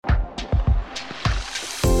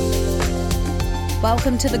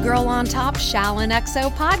Welcome to the Girl on Top Shallon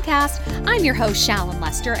XO podcast. I'm your host, Shallon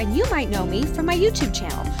Lester, and you might know me from my YouTube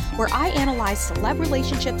channel, where I analyze celeb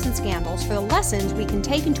relationships and scandals for the lessons we can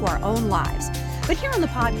take into our own lives. But here on the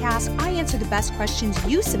podcast, I answer the best questions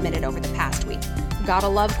you submitted over the past week. Got a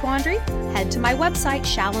love quandary? Head to my website,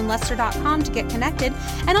 shallonlester.com, to get connected,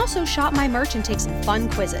 and also shop my merch and take some fun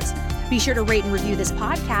quizzes. Be sure to rate and review this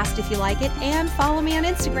podcast if you like it, and follow me on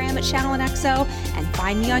Instagram at ShallonXO, and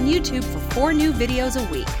find me on YouTube for 4 new videos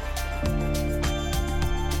a week.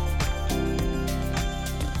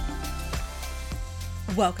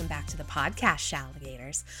 Welcome back to the podcast,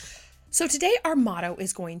 Shalligators. So today our motto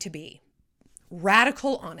is going to be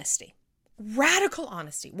radical honesty. Radical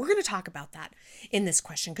honesty. We're going to talk about that in this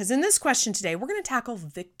question, because in this question today, we're going to tackle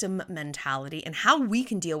victim mentality and how we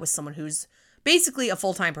can deal with someone who's basically a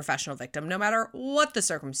full-time professional victim, no matter what the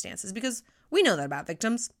circumstances, because we know that about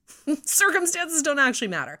victims. Circumstances don't actually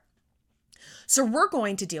matter. So we're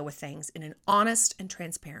going to deal with things in an honest and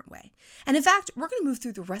transparent way. And in fact, we're going to move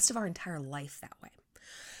through the rest of our entire life that way.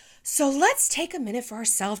 So let's take a minute for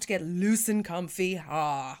ourselves to get loose and comfy.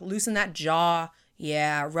 Loosen that jaw.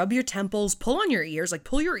 Yeah, rub your temples, pull on your ears, like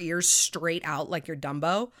pull your ears straight out like you're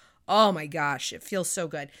Dumbo. Oh my gosh, it feels so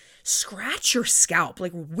good. Scratch your scalp,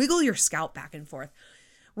 like wiggle your scalp back and forth.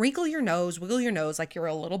 Wrinkle your nose, wiggle your nose like you're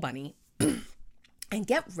a little bunny. And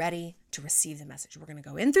get ready to receive the message. We're going to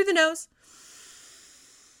go in through the nose.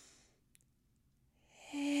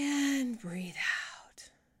 And breathe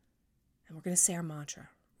out. And we're going to say our mantra,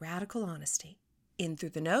 radical honesty. In through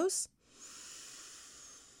the nose.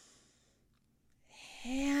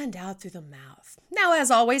 And out through the mouth. Now, as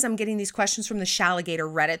always, I'm getting these questions from the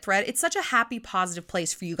Shalligator Reddit thread. It's such a happy, positive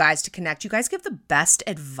place for you guys to connect. You guys give the best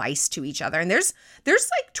advice to each other. And there's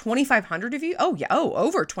like 2,500 of you.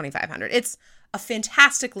 Over 2,500. It's a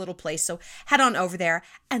fantastic little place. So head on over there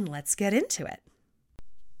and let's get into it.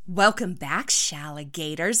 Welcome back,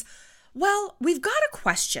 Shalligators. Well, we've got a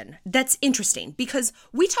question that's interesting because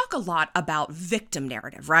we talk a lot about victim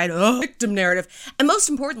narrative, right? Victim narrative. And most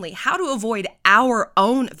importantly, how to avoid our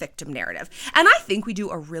own victim narrative. And I think we do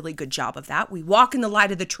a really good job of that. We walk in the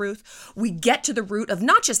light of the truth. We get to the root of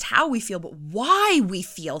not just how we feel, but why we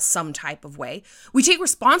feel some type of way. We take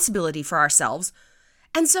responsibility for ourselves.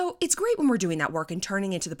 And so it's great when we're doing that work and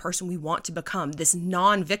turning into the person we want to become, this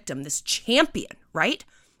non-victim, this champion, right?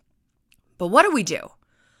 But what do?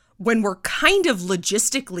 When we're kind of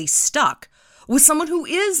logistically stuck with someone who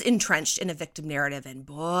is entrenched in a victim narrative, and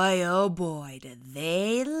boy, oh boy, do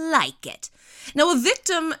they like it. Now, a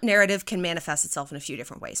victim narrative can manifest itself in a few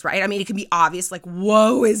different ways, right? I mean, it can be obvious, like,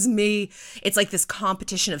 woe is me. It's like this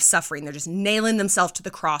competition of suffering. They're just nailing themselves to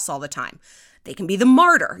the cross all the time. They can be the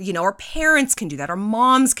martyr, our parents can do that. Our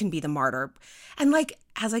moms can be the martyr. And like,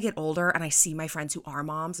 as I get older and I see my friends who are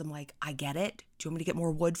moms, I'm like, I get it. Do you want me to get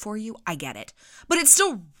more wood for you? I get it. But it's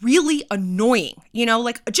still really annoying,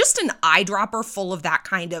 like just an eyedropper full of that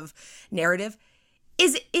kind of narrative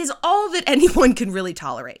is all that anyone can really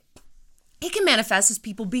tolerate. It can manifest as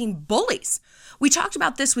people being bullies. We talked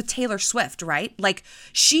about this with Taylor Swift, right? Like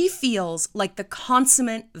she feels like the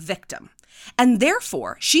consummate victim. And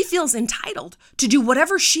therefore, she feels entitled to do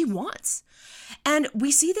whatever she wants. And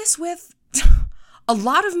we see this with a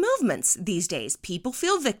lot of movements these days. People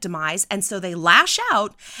feel victimized, and so they lash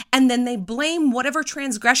out, and then they blame whatever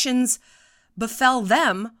transgressions befell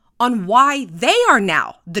them on why they are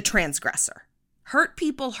now the transgressor. Hurt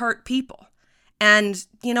people hurt people. And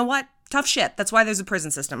you know what? Tough shit. That's why there's a prison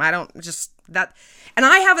system. And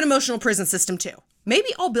I have an emotional prison system too. Maybe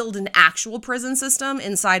I'll build an actual prison system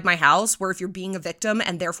inside my house where if you're being a victim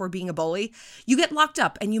and therefore being a bully, you get locked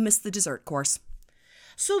up and you miss the dessert course.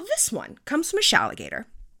 So this one comes from a Shalligator.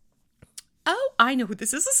 Oh, I know who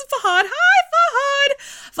this is. This is Fahad. Hi,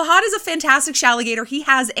 Fahad. Fahad is a fantastic Shalligator. He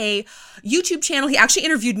has a YouTube channel. He actually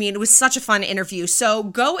interviewed me and it was such a fun interview. So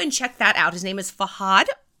go and check that out. His name is Fahad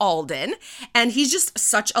Alden, and he's just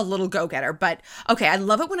such a little go-getter. But okay, I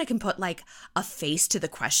love it when I can put like a face to the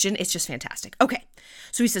question. It's just fantastic. Okay,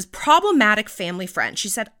 so he says, problematic family friend. He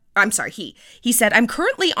said, I'm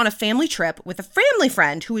currently on a family trip with a family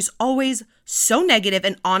friend who is always so negative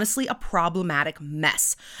and honestly a problematic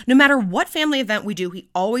mess. No matter what family event we do, he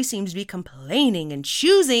always seems to be complaining and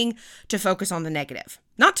choosing to focus on the negative.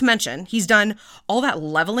 Not to mention, he's done all that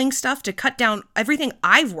leveling stuff to cut down everything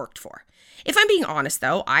I've worked for. If I'm being honest,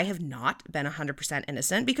 though, I have not been 100%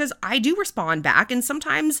 innocent because I do respond back and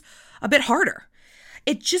sometimes a bit harder.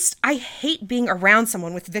 I hate being around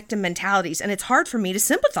someone with victim mentalities, and it's hard for me to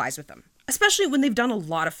sympathize with them, especially when they've done a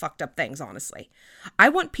lot of fucked up things, honestly. I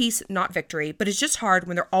want peace, not victory, but it's just hard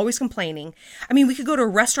when they're always complaining. I mean, we could go to a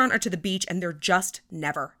restaurant or to the beach and they're just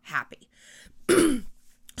never happy.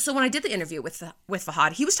 So when I did the interview with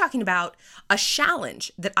Fahad, he was talking about a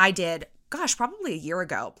challenge that I did, gosh, probably a year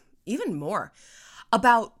ago, even more,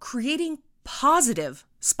 about creating positive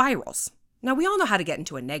spirals. Now, we all know how to get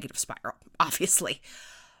into a negative spiral, obviously,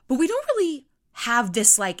 but we don't really have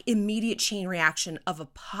this like immediate chain reaction of a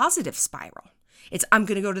positive spiral. It's, I'm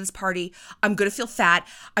going to go to this party. I'm going to feel fat.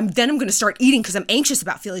 Then I'm going to start eating because I'm anxious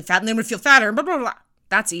about feeling fat, and then I'm going to feel fatter, and blah, blah, blah.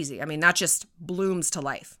 That's easy. I mean, that just blooms to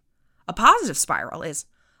life. A positive spiral is,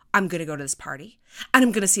 I'm going to go to this party and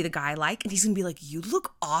I'm going to see the guy I like, and he's going to be like, you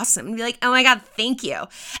look awesome. And be like, oh my God, thank you.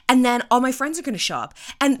 And then all my friends are going to show up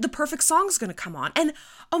and the perfect song is going to come on. And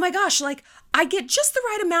oh my gosh, like I get just the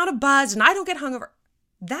right amount of buzz and I don't get hungover.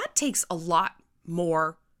 That takes a lot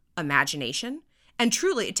more imagination, and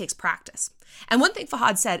truly it takes practice. And one thing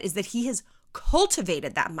Fahad said is that he has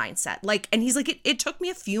cultivated that mindset. And he's like, it took me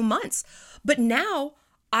a few months, but now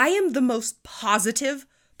I am the most positive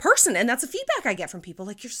person. And that's the feedback I get from people.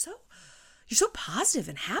 Like, you're so positive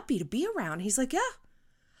and happy to be around. He's like, yeah,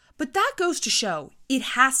 but that goes to show it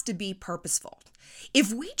has to be purposeful.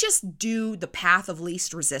 If we just do the path of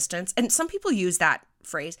least resistance, and some people use that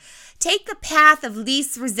phrase, take the path of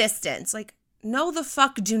least resistance. Like, no, the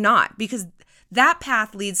fuck do not, because that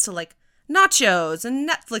path leads to like nachos and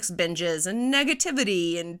Netflix binges and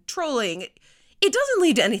negativity and trolling. It doesn't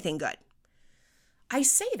lead to anything good. I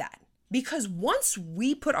say that because once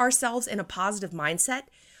we put ourselves in a positive mindset,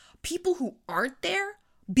 people who aren't there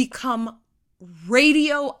become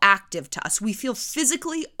radioactive to us. We feel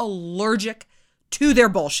physically allergic to their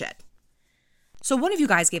bullshit. So one of you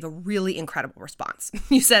guys gave a really incredible response.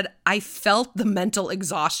 You said, I felt the mental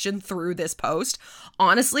exhaustion through this post.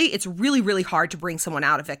 Honestly, it's really, really hard to bring someone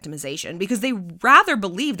out of victimization because they rather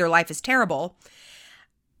believe their life is terrible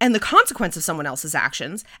and the consequence of someone else's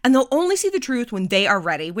actions, and they'll only see the truth when they are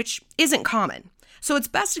ready, which isn't common. So it's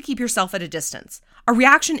best to keep yourself at a distance. A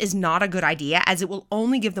reaction is not a good idea as it will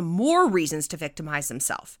only give them more reasons to victimize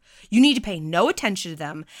themselves. You need to pay no attention to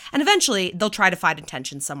them, and eventually they'll try to find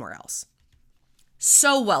attention somewhere else.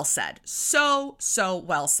 So well said. So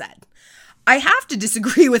well said. I have to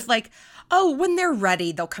disagree with oh, when they're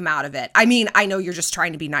ready, they'll come out of it. I mean, I know you're just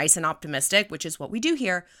trying to be nice and optimistic, which is what we do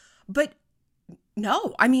here, but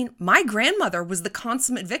no, I mean, my grandmother was the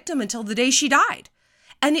consummate victim until the day she died.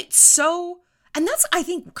 And that's, I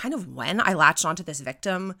think, kind of when I latched onto this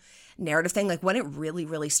victim narrative thing. Like when it really,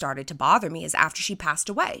 really started to bother me is after she passed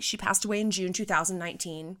away. She passed away in June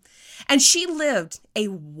 2019. And she lived a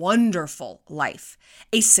wonderful life,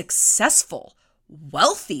 a successful,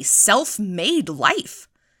 wealthy, self-made life.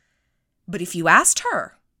 But if you asked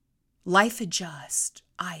her, life had just,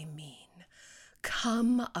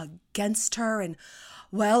 come against her and,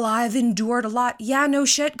 well, I've endured a lot. Yeah, no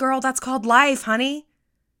shit, girl, that's called life, honey.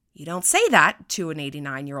 You don't say that to an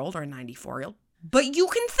 89-year-old or a 94-year-old, but you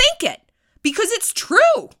can think it because it's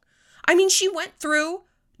true. I mean, she went through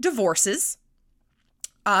divorces.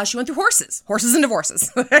 She went through horses and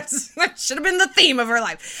divorces. That should have been the theme of her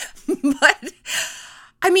life. But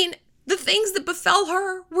I mean, the things that befell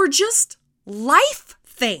her were just life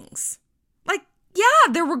things.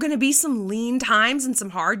 Yeah, there were going to be some lean times and some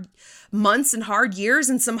hard months and hard years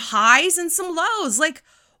and some highs and some lows.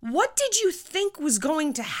 What did you think was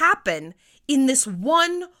going to happen in this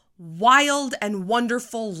one wild and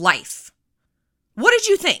wonderful life? What did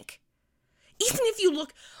you think? Even if you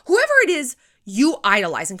look, whoever it is you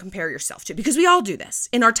idolize and compare yourself to, because we all do this.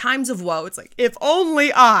 In our times of woe, it's like, if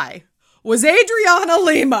only I was Adriana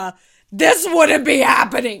Lima, this wouldn't be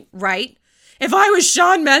happening, right? If I was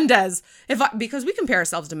Shawn Mendes, because we compare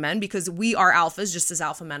ourselves to men because we are alphas just as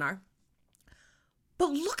alpha men are.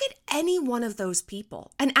 But look at any one of those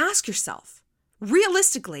people and ask yourself,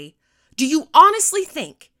 realistically, do you honestly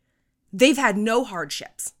think they've had no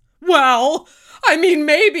hardships? Well, I mean,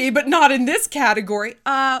 maybe, but not in this category.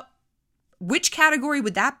 Which category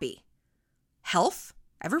would that be? Health?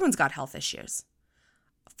 Everyone's got health issues.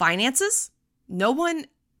 Finances? No one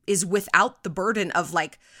is without the burden of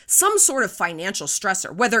some sort of financial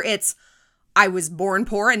stressor, whether it's I was born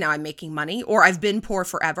poor and now I'm making money, or I've been poor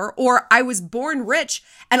forever, or I was born rich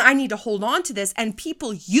and I need to hold on to this and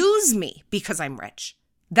people use me because I'm rich.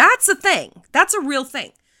 That's a thing. That's a real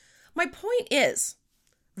thing. My point is,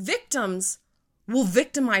 victims will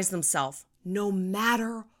victimize themselves no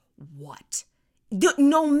matter what.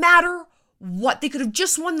 No matter what. They could have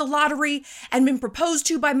just won the lottery and been proposed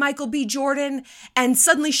to by Michael B. Jordan and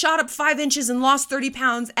suddenly shot up 5 inches and lost 30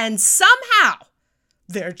 pounds, and somehow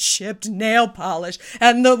their chipped nail polish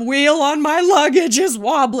and the wheel on my luggage is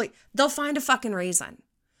wobbly. They'll find a fucking reason.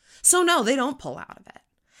 So no, they don't pull out of it.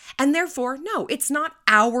 And therefore, no, it's not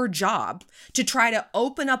our job to try to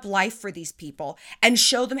open up life for these people and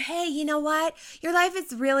show them, hey, you know what? Your life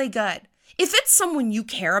is really good. If it's someone you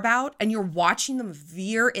care about and you're watching them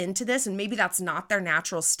veer into this and maybe that's not their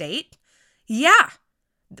natural state, yeah,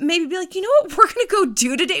 maybe be like, you know what we're going to go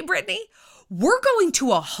do today, Brittany? We're going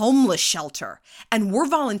to a homeless shelter and we're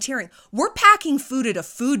volunteering. We're packing food at a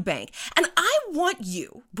food bank. And I want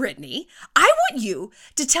you, Brittany, I want you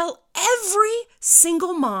to tell every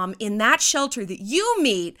single mom in that shelter that you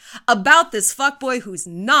meet about this fuckboy who's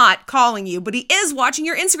not calling you, but he is watching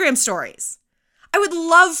your Instagram stories. I would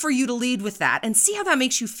love for you to lead with that and see how that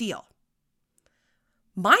makes you feel.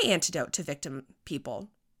 My antidote to victim people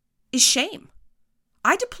is shame.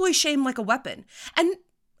 I deploy shame like a weapon. And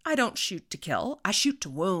I don't shoot to kill. I shoot to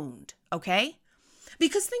wound, okay?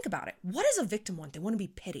 Because think about it. What does a victim want? They want to be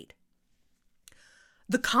pitied.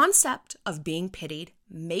 The concept of being pitied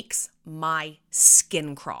makes my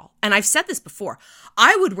skin crawl. And I've said this before.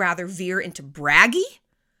 I would rather veer into braggy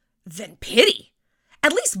than pity.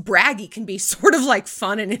 At least braggy can be sort of like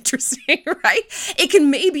fun and interesting, right? It can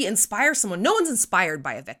maybe inspire someone. No one's inspired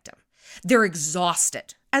by a victim. They're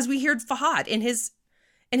exhausted. As we heard Fahad in his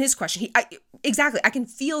question. Exactly. I can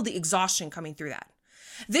feel the exhaustion coming through that.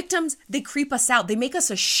 Victims, they creep us out. They make us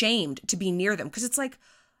ashamed to be near them because it's like,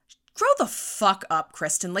 grow the fuck up,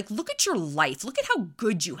 Kristen. Like, look at your life. Look at how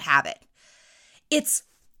good you have it.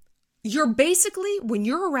 You're basically, when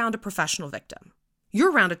you're around a professional victim,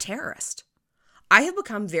 you're around a terrorist. I have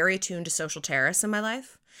become very attuned to social terrorists in my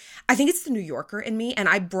life. I think it's the New Yorker in me, and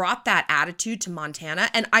I brought that attitude to Montana,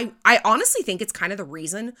 and I honestly think it's kind of the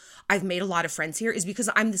reason I've made a lot of friends here is because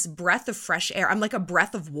I'm this breath of fresh air. I'm like a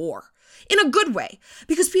breath of war in a good way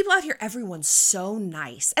because people out here, everyone's so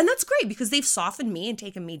nice, and that's great because they've softened me and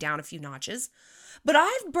taken me down a few notches, but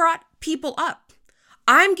I've brought people up.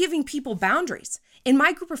 I'm giving people boundaries. In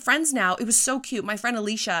my group of friends now, it was so cute. My friend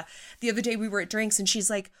Alicia, the other day we were at drinks, and she's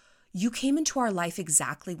like, you came into our life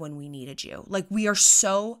exactly when we needed you. Like, we are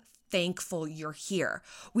so thankful you're here.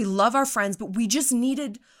 We love our friends, but we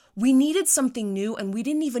needed something new and we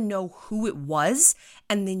didn't even know who it was.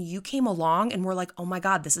 And then you came along and we're like, oh my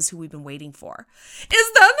God, this is who we've been waiting for.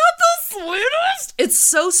 Is that not the sweetest? It's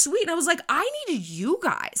so sweet. And I was like, I needed you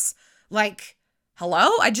guys. Like,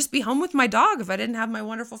 hello? I'd just be home with my dog if I didn't have my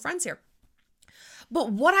wonderful friends here.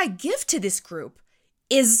 But what I give to this group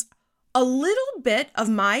is a little bit of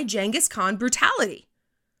my Genghis Khan brutality,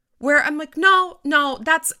 where I'm like, no,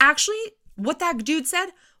 that's actually what that dude said.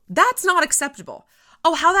 That's not acceptable.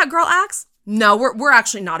 Oh, how that girl acts? No, we're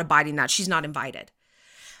actually not abiding that. She's not invited.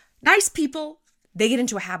 Nice people, they get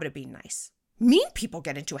into a habit of being nice. Mean people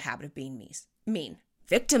get into a habit of being mean.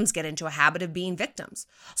 Victims get into a habit of being victims.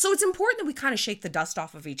 So it's important that we kind of shake the dust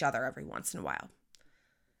off of each other every once in a while.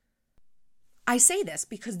 I say this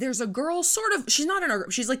because there's a girl she's not in our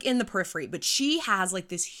group, she's like in the periphery, but she has like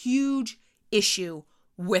this huge issue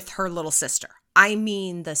with her little sister. I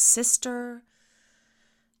mean, the sister,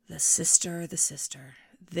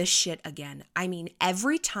 this shit again. I mean,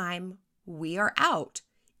 every time we are out,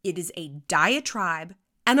 it is a diatribe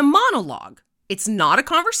and a monologue. It's not a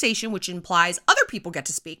conversation, which implies other people get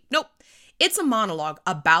to speak. Nope. It's a monologue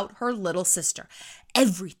about her little sister.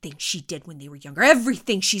 Everything she did when they were younger,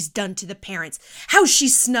 everything she's done to the parents, how she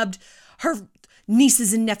snubbed her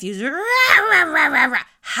nieces and nephews,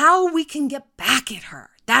 how we can get back at her.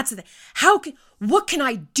 That's the thing. What can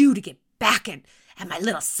I do to get back at my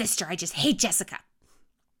little sister? I just hate Jessica.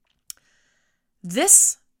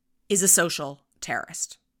 This is a social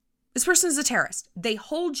terrorist. This person is a terrorist. They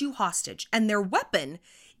hold you hostage, and their weapon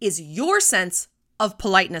is your sense of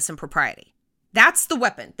politeness and propriety. That's the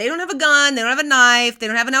weapon. They don't have a gun. They don't have a knife. They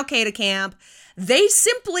don't have an Al-Qaeda camp. They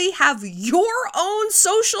simply have your own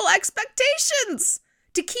social expectations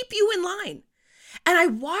to keep you in line. And I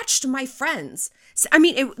watched my friends. I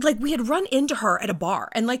mean, we had run into her at a bar,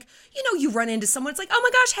 and you run into someone. It's like, oh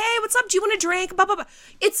my gosh, hey, what's up? Do you want a drink? Blah, blah, blah.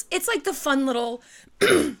 It's like the fun little,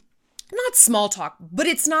 not small talk, but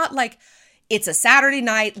it's not like it's a Saturday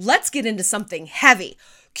night. Let's get into something heavy.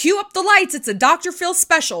 Cue up the lights. It's a Dr. Phil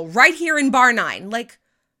special right here in Bar 9. Like,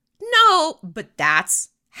 no, but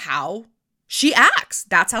that's how she acts.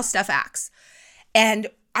 That's how Steph acts. And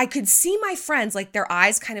I could see my friends, like their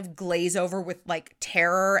eyes kind of glaze over with like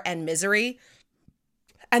terror and misery.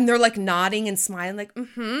 And they're like nodding and smiling like,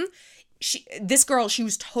 This girl, she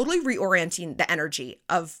was totally reorienting the energy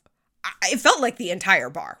of, it felt like the entire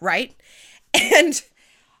bar, right? And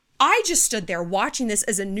I just stood there watching this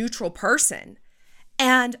as a neutral person.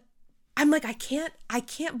 And I'm like, I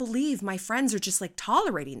can't believe my friends are just like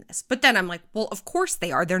tolerating this. But then I'm like, well, of course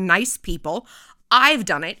they are. They're nice people. I've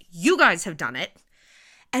done it. You guys have done it.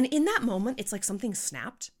 And in that moment, it's like something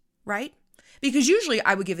snapped, right? Because usually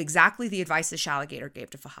I would give exactly the advice the Shaligator gave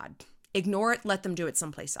to Fahad. Ignore it, let them do it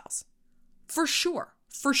someplace else. For sure,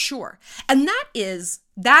 for sure. And that is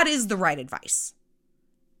the right advice.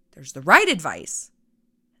 There's the right advice,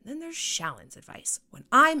 and then there's Shallon's advice when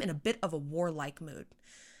I'm in a bit of a warlike mood.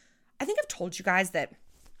 I think I've told you guys that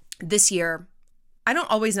this year, I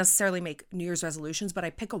don't always necessarily make New Year's resolutions, but I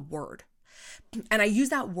pick a word. And I use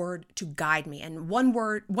that word to guide me. And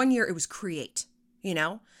one year it was create,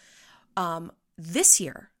 This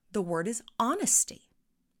year, the word is honesty.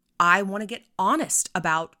 I want to get honest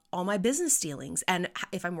about all my business dealings and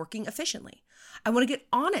if I'm working efficiently. I want to get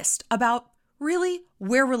honest about really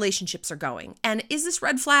where relationships are going. And is this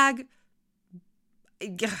red flag?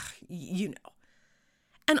 And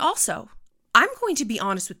also, I'm going to be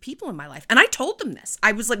honest with people in my life. And I told them this.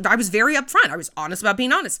 I was very upfront. I was honest about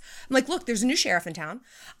being honest. I'm like, look, there's a new sheriff in town.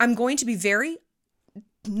 I'm going to be very,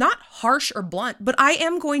 not harsh or blunt, but I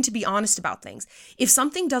am going to be honest about things. If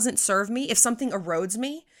something doesn't serve me, if something erodes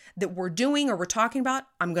me that we're doing or we're talking about,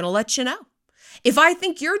 I'm going to let you know. If I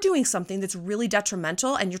think you're doing something that's really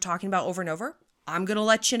detrimental and you're talking about over and over, I'm going to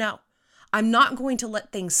let you know. I'm not going to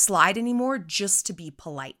let things slide anymore just to be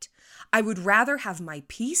polite. I would rather have my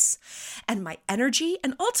peace and my energy,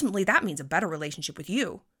 and ultimately that means a better relationship with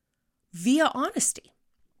you, via honesty.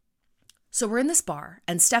 So we're in this bar,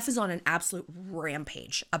 and Steph is on an absolute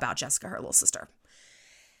rampage about Jessica, her little sister.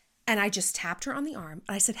 And I just tapped her on the arm,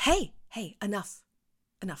 and I said, hey, enough,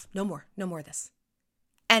 no more of this.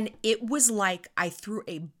 And it was like I threw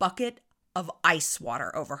a bucket of ice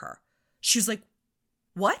water over her. She was like,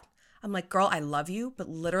 what? I'm like, girl, I love you, but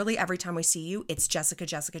literally every time I see you, it's Jessica.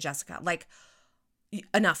 Like,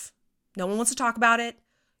 enough. No one wants to talk about it.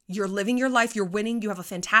 You're living your life. You're winning. You have a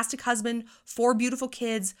fantastic husband, 4 beautiful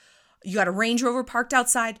kids. You got a Range Rover parked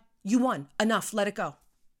outside. You won. Enough. Let it go.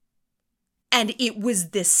 And it was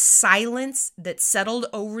this silence that settled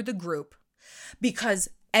over the group because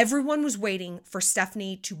everyone was waiting for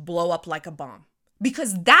Stephanie to blow up like a bomb.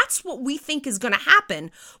 Because that's what we think is going to happen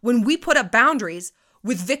when we put up boundaries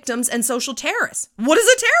with victims and social terrorists. What does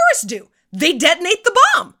a terrorist do? They detonate the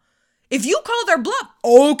bomb. If you call their bluff,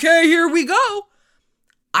 okay, here we go.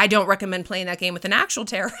 I don't recommend playing that game with an actual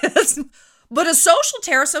terrorist. But a social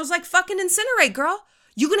terrorist, I was like, fucking incinerate, girl.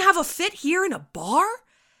 You gonna have a fit here in a bar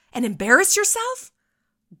and embarrass yourself?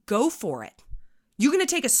 Go for it. You gonna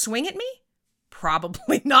take a swing at me?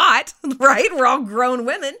 Probably not, right? We're all grown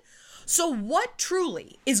women. So what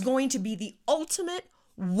truly is going to be the ultimate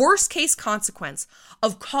worst case consequence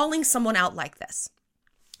of calling someone out like this?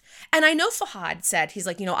 And I know Fahad said, he's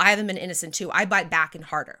like, I haven't been innocent too. I bite back and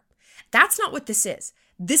harder. That's not what this is.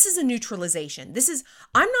 This is a neutralization.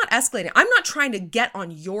 I'm not escalating. I'm not trying to get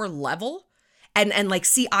on your level and like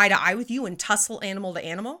see eye to eye with you and tussle animal to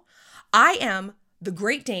animal. I am the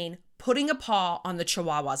Great Dane putting a paw on the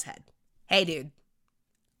Chihuahua's head. Hey, dude,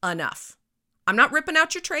 enough. I'm not ripping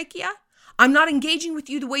out your trachea. I'm not engaging with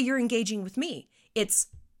you the way you're engaging with me.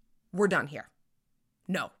 We're done here.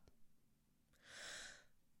 No.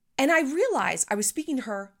 And I realized I was speaking to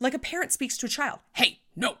her like a parent speaks to a child. Hey,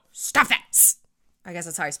 no, stop that. I guess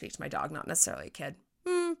that's how I speak to my dog, not necessarily a kid.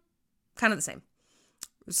 Kind of the same.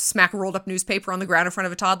 Smack a rolled up newspaper on the ground in front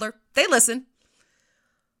of a toddler. They listen.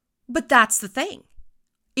 But that's the thing.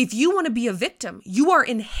 If you want to be a victim, you are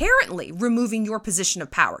inherently removing your position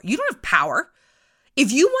of power. You don't have power.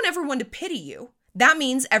 If you want everyone to pity you, that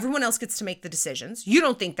means everyone else gets to make the decisions. You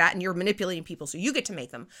don't think that, and you're manipulating people, so you get to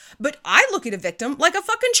make them. But I look at a victim like a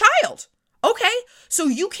fucking child. Okay, so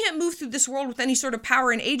you can't move through this world with any sort of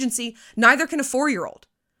power and agency. Neither can a 4-year-old.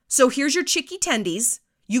 So here's your chicky tendies.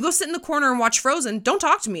 You go sit in the corner and watch Frozen. Don't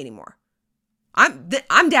talk to me anymore.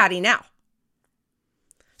 I'm daddy now.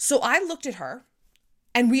 So I looked at her,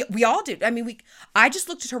 and we all did. I just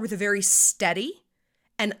looked at her with a very steady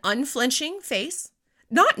and unflinching face.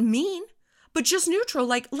 Not mean, but just neutral,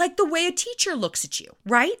 like the way a teacher looks at you,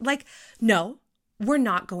 right? Like, no, we're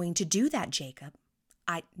not going to do that, Jacob.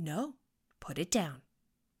 No, put it down.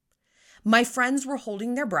 My friends were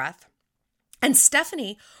holding their breath, and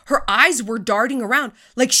Stephanie, her eyes were darting around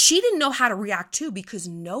like she didn't know how to react to, because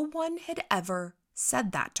no one had ever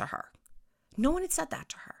said that to her. No one had said that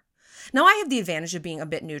to her. Now I have the advantage of being a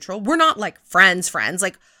bit neutral. We're not like friends,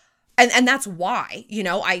 like, and that's why,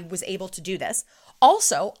 I was able to do this.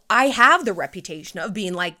 Also, I have the reputation of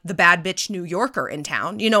being like the bad bitch New Yorker in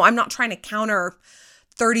town. I'm not trying to counter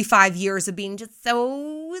 35 years of being just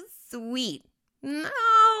so sweet. No,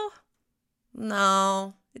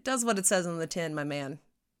 it does what it says on the tin, my man.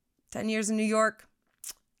 10 years in New York,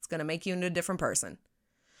 it's going to make you into a different person.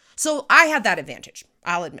 So I had that advantage.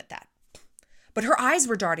 I'll admit that. But her eyes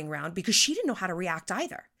were darting around because she didn't know how to react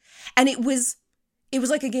either. And it was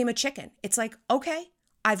like a game of chicken. It's like, okay,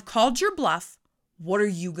 I've called your bluff. What are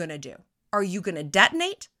you going to do? Are you going to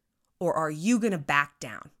detonate or are you going to back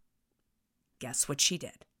down? Guess what she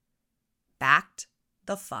did? Backed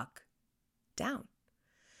the fuck down.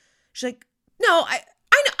 She's like, no,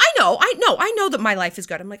 I know that my life is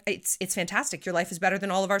good. I'm like, it's fantastic. Your life is better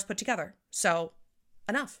than all of ours put together. So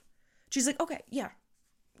enough. She's like, okay, yeah,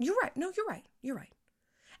 you're right. No, you're right.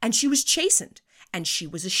 And she was chastened and she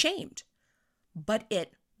was ashamed, but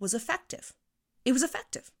it was effective. It was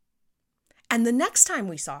effective. And the next time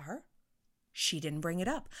we saw her, she didn't bring it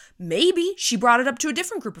up. Maybe she brought it up to a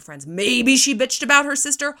different group of friends. Maybe she bitched about her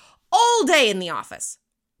sister all day in the office.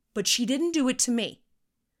 But she didn't do it to me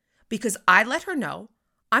because I let her know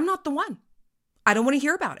I'm not the one. I don't want to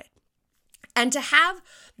hear about it. And to have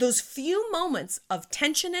those few moments of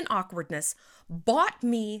tension and awkwardness bought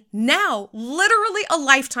me now literally a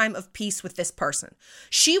lifetime of peace with this person.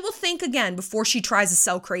 She will think again before she tries to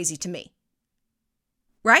sell crazy to me.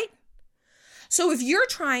 Right? So if you're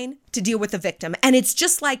trying to deal with a victim and it's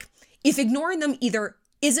just like, if ignoring them either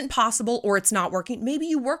isn't possible or it's not working, maybe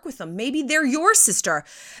you work with them. Maybe they're your sister.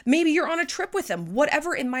 Maybe you're on a trip with them,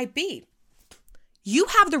 whatever it might be. You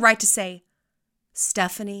have the right to say,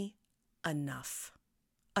 Stephanie, enough.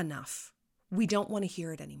 We don't want to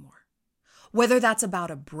hear it anymore. Whether that's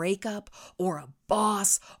about a breakup or a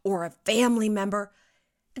boss or a family member,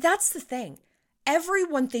 that's the thing.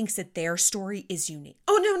 Everyone thinks that their story is unique.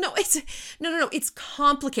 Oh, no, it's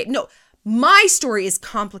complicated. No, my story is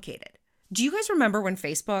complicated. Do you guys remember when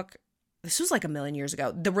Facebook, this was like a million years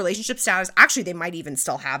ago, the relationship status, actually, they might even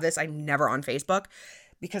still have this. I'm never on Facebook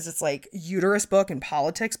because it's like uterus book and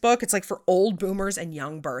politics book. It's like for old boomers and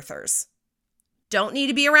young birthers. Don't need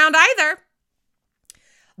to be around either.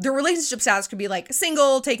 The relationship status could be like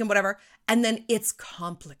single, taken, whatever. And then it's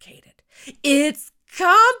complicated. It's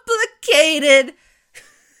complicated.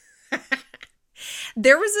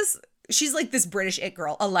 There was this, she's like this British it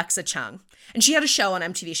girl, Alexa Chung. And she had a show on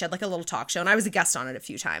MTV. She had like a little talk show and I was a guest on it a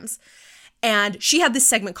few times. And she had this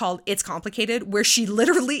segment called It's Complicated where she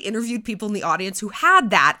literally interviewed people in the audience who had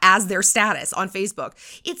that as their status on Facebook.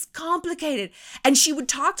 It's complicated. And she would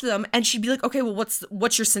talk to them and she'd be like, okay, well,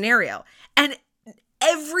 what's your scenario? And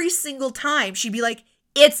every single time she'd be like,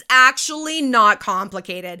 it's actually not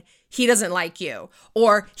complicated. He doesn't like you,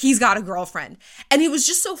 or he's got a girlfriend. And it was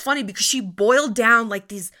just so funny because she boiled down like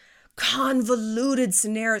these convoluted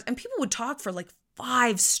scenarios and people would talk for like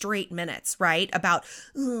 5 straight minutes, right? About,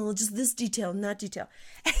 oh, just this detail, that detail.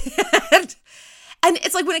 and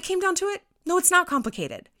it's like when it came down to it, no, it's not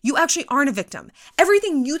complicated. You actually aren't a victim.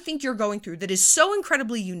 Everything you think you're going through that is so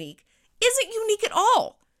incredibly unique isn't unique at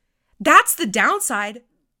all. That's the downside.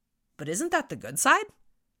 But isn't that the good side?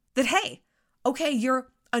 That, hey, okay, you're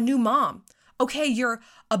a new mom. Okay, you're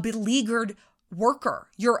a beleaguered worker.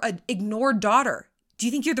 You're an ignored daughter. Do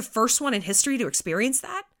you think you're the first one in history to experience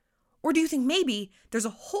that? Or do you think maybe there's a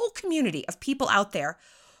whole community of people out there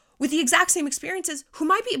with the exact same experiences who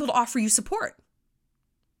might be able to offer you support?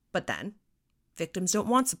 But then, victims don't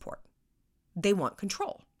want support. They want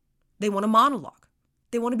control. They want a monologue.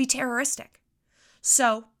 They want to be terroristic.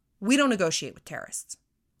 So, we don't negotiate with terrorists.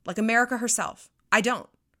 Like America herself. I don't.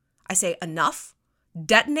 I say enough,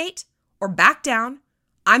 detonate, or back down.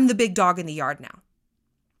 I'm the big dog in the yard now.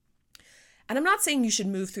 And I'm not saying you should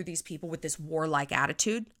move through these people with this warlike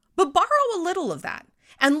attitude, but borrow a little of that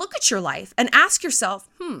and look at your life and ask yourself,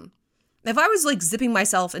 if I was like zipping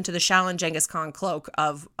myself into the Shaolin Genghis Khan cloak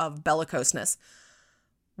of bellicoseness,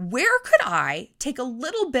 where could I take a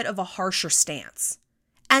little bit of a harsher stance?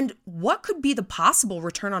 And what could be the possible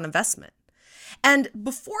return on investment? And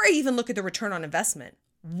before I even look at the return on investment,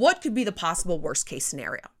 what could be the possible worst case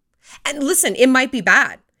scenario? And listen, it might be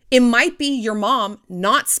bad. It might be your mom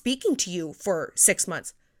not speaking to you for 6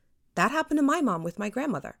 months. That happened to my mom with my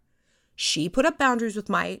grandmother. She put up boundaries with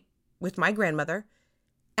my grandmother.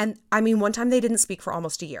 And I mean, one time they didn't speak for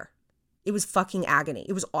almost a year. It was fucking agony.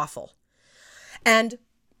 It was awful. And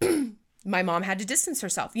my mom had to distance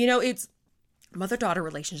herself. You know, it's mother-daughter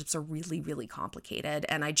relationships are really, really complicated.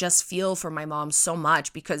 And I just feel for my mom so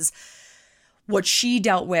much because what she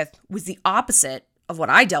dealt with was the opposite of what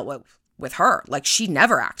I dealt with her. Like, she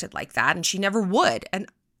never acted like that and she never would. And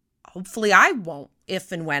hopefully I won't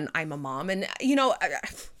if and when I'm a mom. And, you know,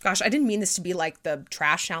 gosh, I didn't mean this to be like the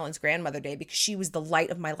trash Shallon's grandmother day because she was the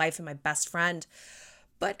light of my life and my best friend.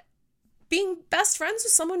 But being best friends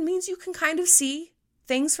with someone means you can kind of see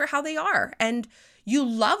things for how they are. And you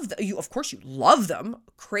love them. Of course, you love them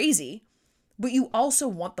crazy, but you also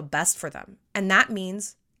want the best for them. And that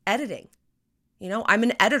means editing. I'm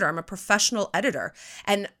an editor. I'm a professional editor.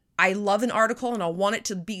 And I love an article and I want it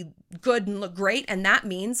to be good and look great. And that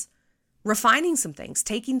means refining some things,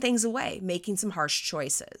 taking things away, making some harsh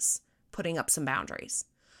choices, putting up some boundaries.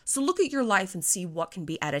 So look at your life and see what can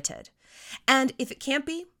be edited. And if it can't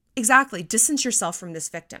be, exactly, distance yourself from this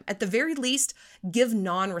victim. At the very least, give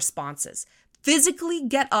non-responses. Physically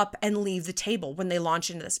get up and leave the table when they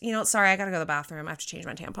launch into this. Sorry, I got to go to the bathroom. I have to change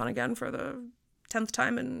my tampon again for the 10th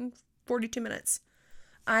time in 42 minutes.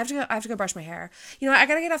 I have to go brush my hair. I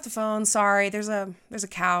got to get off the phone. Sorry, there's a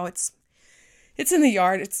cow. It's in the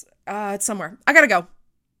yard. It's somewhere. I got to go.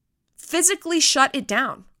 Physically shut it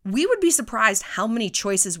down. We would be surprised how many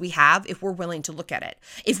choices we have if we're willing to look at it.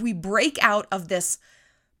 If we break out of this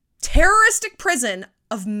terroristic prison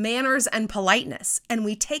of manners and politeness and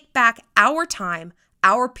we take back our time,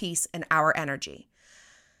 our peace, and our energy.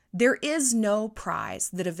 There is no prize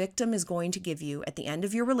that a victim is going to give you at the end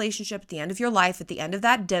of your relationship, at the end of your life, at the end of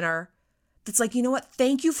that dinner. That's like, you know what?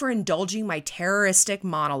 Thank you for indulging my terroristic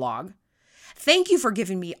monologue. Thank you for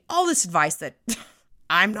giving me all this advice that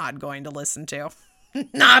I'm not going to listen to.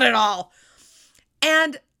 Not at all.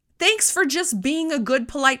 And thanks for just being a good,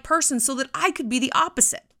 polite person so that I could be the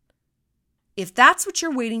opposite. If that's what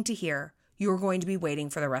you're waiting to hear, you're going to be waiting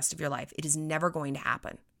for the rest of your life. It is never going to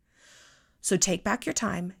happen. So take back your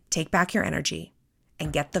time, take back your energy,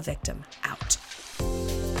 and get the victim out.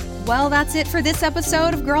 Well, that's it for this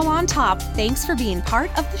episode of Girl on Top. Thanks for being part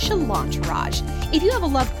of the Shalantarage. If you have a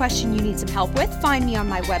love question you need some help with, find me on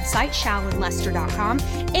my website, ShallonLester.com,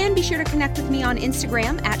 and be sure to connect with me on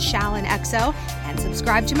Instagram at ShallonXO and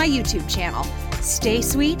subscribe to my YouTube channel. Stay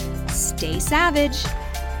sweet, stay savage.